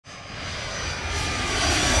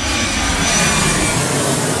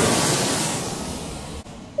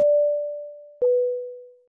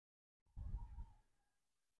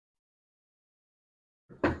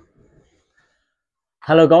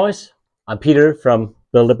Hello guys, I'm Peter from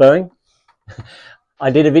Builder Boeing. I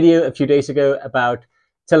did a video a few days ago about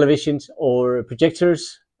televisions or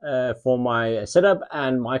projectors for my setup,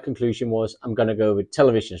 and my conclusion was I'm going to go with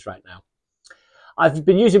televisions right now. I've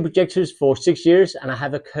been using projectors for 6 years, and I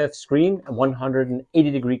have a curved screen, a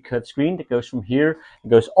 180-degree curved screen that goes from here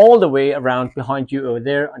and goes all the way around behind you over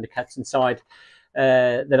there on the captain side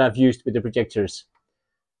that I've used with the projectors.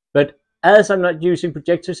 But as I'm not using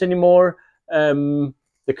projectors anymore,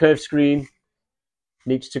 the curved screen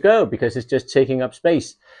needs to go because it's just taking up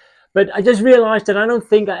space. But I just realized that I don't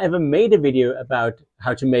think I ever made a video about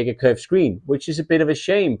how to make a curved screen, which is a bit of a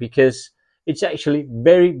shame because it's actually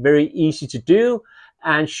very, very easy to do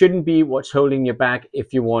and shouldn't be what's holding you back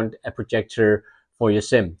if you want a projector for your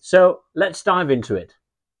sim. So let's dive into it.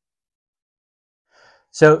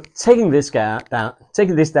 So taking this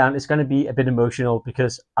down is going to be a bit emotional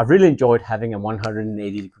because I really enjoyed having a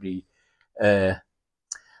 180-degree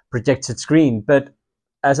projected screen, but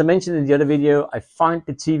as I mentioned in the other video, I find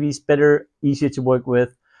the TVs better, easier to work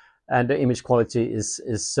with, and the image quality is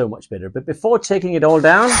so much better. But before taking it all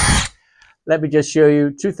down, let me just show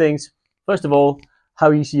you two things. First of all,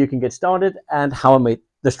 how easy you can get started and how I made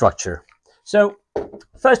the structure. So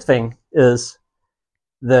first thing is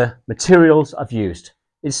the materials I've used.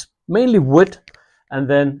 It's mainly wood, and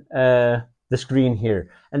then the screen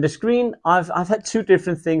here. And the screen, I've had two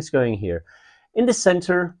different things going here. In the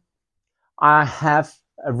center, I have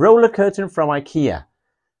a roller curtain from IKEA,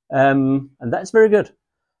 and that's very good.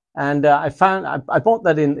 And I bought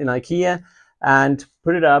that in IKEA and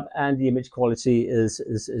put it up, and the image quality is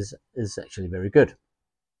actually very good.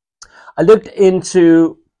 I looked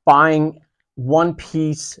into buying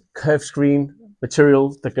one-piece curved screen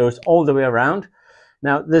material that goes all the way around.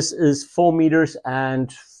 Now this is 4 meters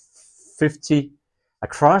and 50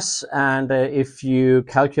 across, and if you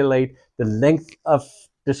calculate the length of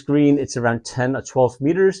the screen, it's around 10 or 12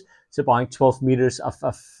 meters. So buying 12 meters of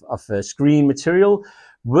screen material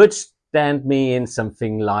would stand me in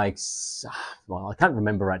something like, well, I can't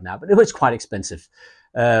remember right now, but it was quite expensive.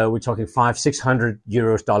 We're talking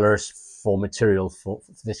 $500-600 for material for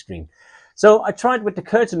this screen. So I tried with the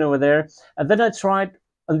curtain over there, and then I tried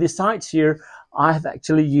on the sides here. I have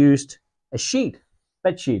actually used a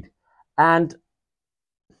bed sheet, and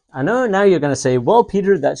I know now you're going to say, well,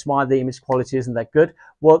 Peter, that's why the image quality isn't that good.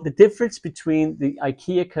 Well, the difference between the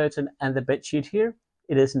IKEA curtain and the bed sheet here,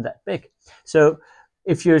 it isn't that big. So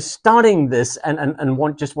if you're starting this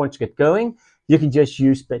and just want to get going, you can just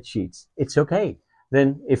use bed sheets. It's okay.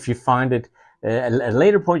 Then if you find it at a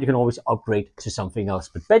later point, you can always upgrade to something else.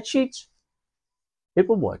 But bed sheets, it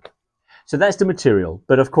will work. So that's the material.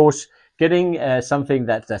 But of course, getting something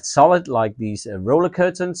that's solid like these roller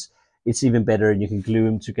curtains, it's even better, and you can glue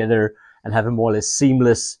them together and have a more or less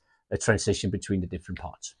seamless transition between the different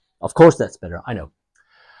parts. Of course, that's better, I know.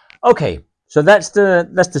 Okay, so that's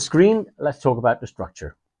the screen. Let's talk about the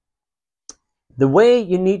structure. The way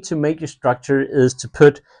you need to make your structure is to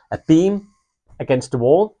put a beam against the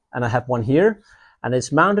wall, and I have one here, and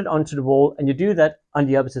it's mounted onto the wall, and you do that on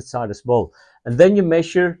the opposite side as well. And then you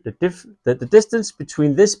measure the distance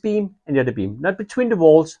between this beam and the other beam, not between the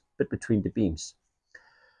walls, but between the beams.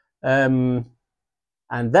 And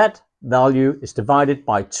that value is divided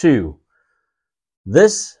by 2.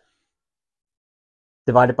 This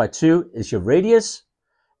divided by 2 is your radius,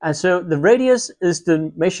 and so the radius is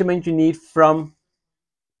the measurement you need from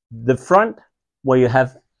the front where you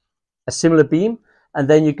have a similar beam, and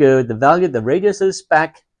then you go the value the radius is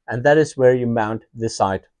back, and that is where you mount the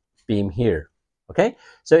side beam here. Okay,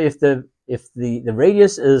 so if the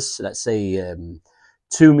radius is, let's say,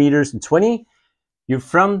 2 meters and 20, you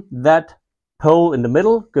from that pole in the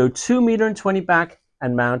middle go 2 meters and 20 back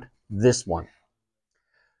and mount this one.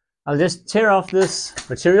 I'll just tear off this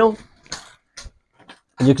material,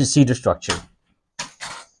 and you can see the structure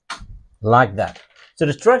like that. So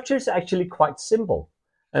the structure is actually quite simple,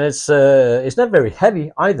 and it's not very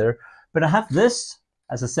heavy either. But I have this,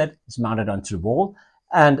 as I said, it's mounted onto the wall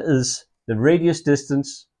and is the radius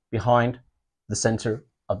distance behind the center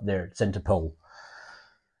of their center pole.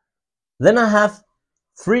 Then I have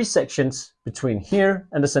 3 sections between here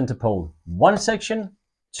and the center pole. 1 section,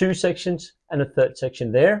 2 sections, and a 3rd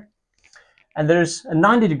section there. And there's a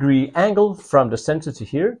 90-degree angle from the center to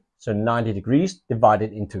here. So 90 degrees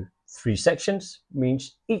divided into 3 sections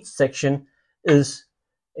means each section is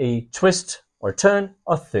a twist or turn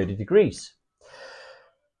of 30 degrees.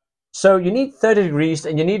 So you need 30 degrees,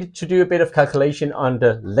 and you need to do a bit of calculation on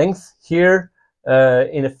the length here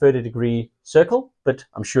in a 30-degree circle, but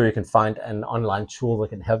I'm sure you can find an online tool that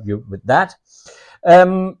can help you with that.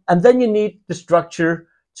 And then you need the structure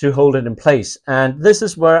to hold it in place. And this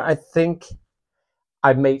is where I think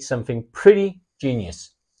I made something pretty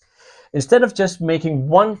genius. Instead of just making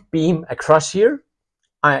one beam across here,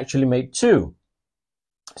 I actually made two.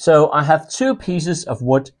 So I have two pieces of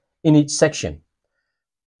wood in each section,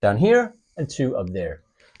 down here and two up there.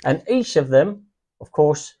 And each of them, of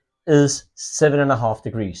course, is 7.5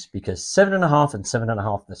 degrees, because 7.5 and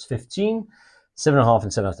 7.5, that's 15. 7.5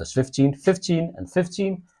 and 7.5, that's 15. 15 and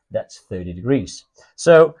 15, that's 30 degrees.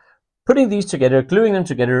 So putting these together, gluing them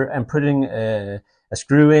together, and putting a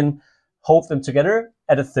screw in, hold them together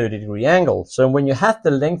at a 30-degree angle. So when you have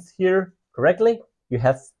the length here correctly, you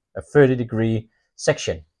have a 30-degree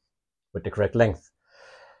section with the correct length.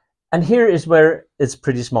 And here is where it's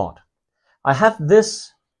pretty smart. I have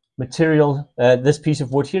this material, this piece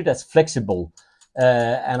of wood here, that's flexible,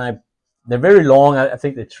 and they're very long. I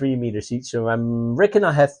think they're 3 meters each, so I reckon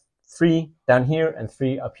I have 3 down here and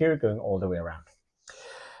 3 up here going all the way around.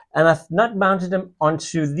 And I've not mounted them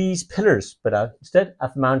onto these pillars, but instead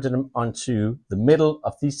I've mounted them onto the middle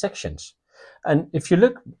of these sections. And if you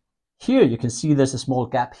look here, you can see there's a small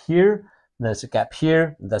gap here, there's a gap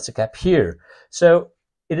here, there's a gap here. So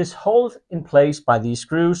it is held in place by these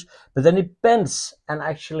screws, but then it bends and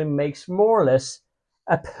actually makes more or less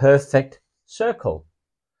a perfect circle.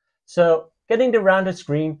 So getting the rounded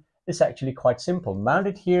screen is actually quite simple. Mount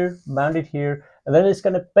it here, and then it's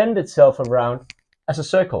going to bend itself around as a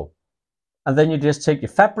circle. And then you just take your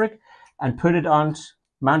fabric and put it on,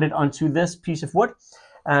 mount it onto this piece of wood.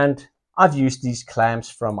 And I've used these clamps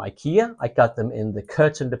from IKEA. I got them in the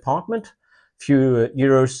curtain department, few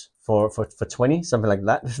euros for 20, something like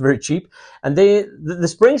that. It's very cheap. And the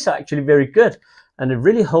springs are actually very good. And it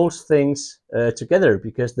really holds things together,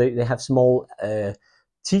 because they have small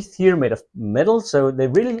teeth here made of metal. So they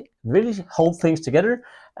really hold things together,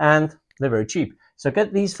 and they're very cheap. So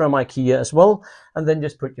get these from IKEA as well, and then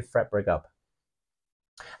just put your fabric up.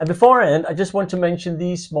 And before I end, I just want to mention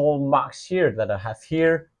these small marks here that I have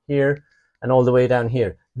here, here, and all the way down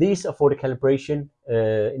here. These are for the calibration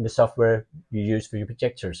in the software you use for your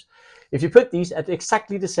projectors. If you put these at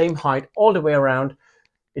exactly the same height all the way around,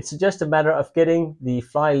 it's just a matter of getting the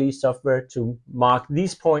Fly software to mark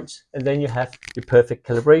these points, and then you have your perfect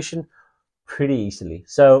calibration pretty easily.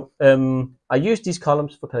 So I use these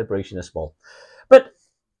columns for calibration as well. But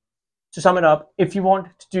to sum it up, if you want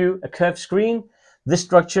to do a curved screen, this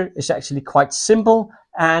structure is actually quite simple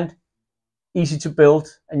and easy to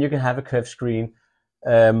build, and you can have a curved screen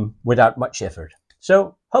without much effort.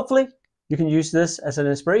 So hopefully you can use this as an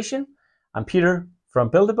inspiration. I'm Peter from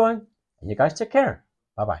Build-A-Boing, and you guys take care.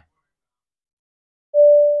 Bye-bye.